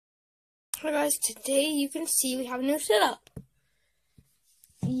Hi guys, today you can see we have a new setup.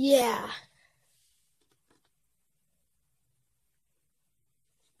 Yeah.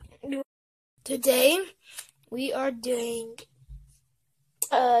 Today we are doing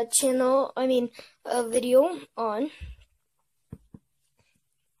a video on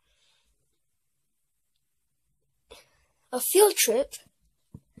a field trip.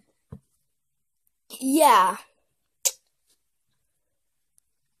 Yeah.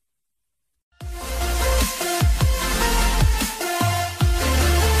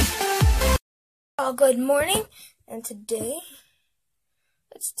 Good morning, and today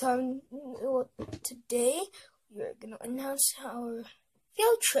today we're gonna announce our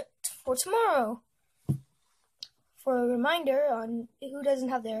field trip for tomorrow. For a reminder on who doesn't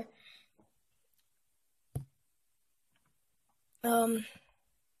have their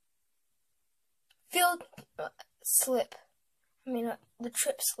field slip. The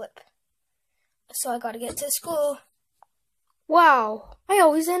trip slip. So I gotta get to school. Wow, I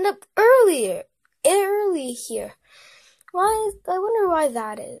always end up early here. I wonder why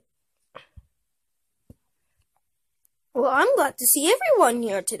that is. Well, I'm glad to see everyone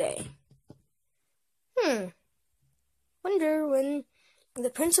here today. Wonder when the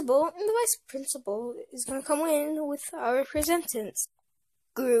principal and the vice principal is gonna come in with our representatives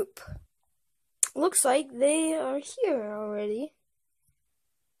group. Looks like they are here already.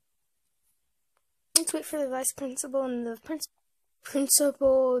 Let's wait for the vice principal and the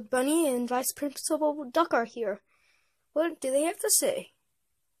Principal Bunny and Vice Principal Duck are here. What do they have to say?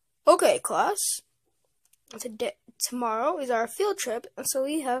 Okay, class. Tomorrow is our field trip, and so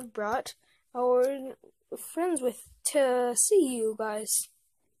we have brought our friends with to see you guys.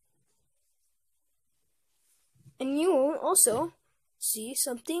 And you will also see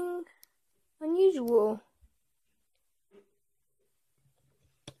something unusual.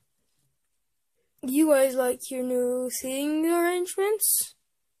 You guys like your new seating arrangements?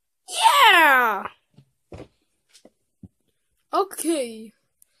 Yeah! Okay.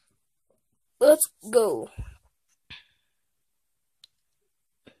 Let's go.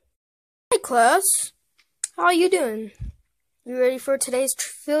 Hi, class. How are you doing? You ready for today's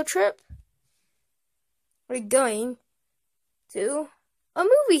field trip? We're going to a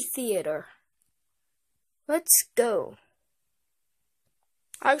movie theater. Let's go.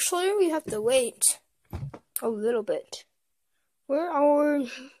 Actually, we have to wait a little bit. We're our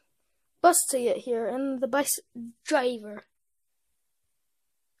bus to get here and the bus driver.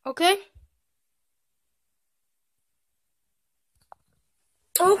 Okay?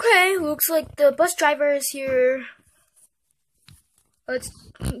 Okay, looks like the bus driver is here. Let's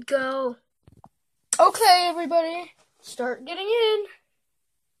go. Okay, everybody, start getting in.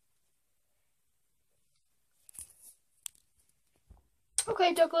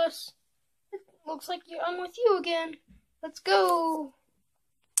 Okay, Douglas, it looks like I'm with you again. Let's go.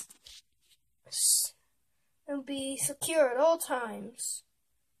 And be secure at all times.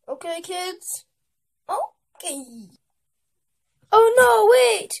 Okay, kids? Okay. Oh no,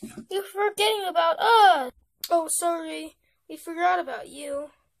 wait! You're forgetting about us! Oh, sorry. We forgot about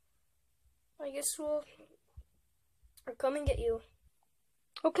you. I guess we'll come and get you.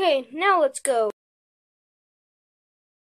 Okay, now let's go.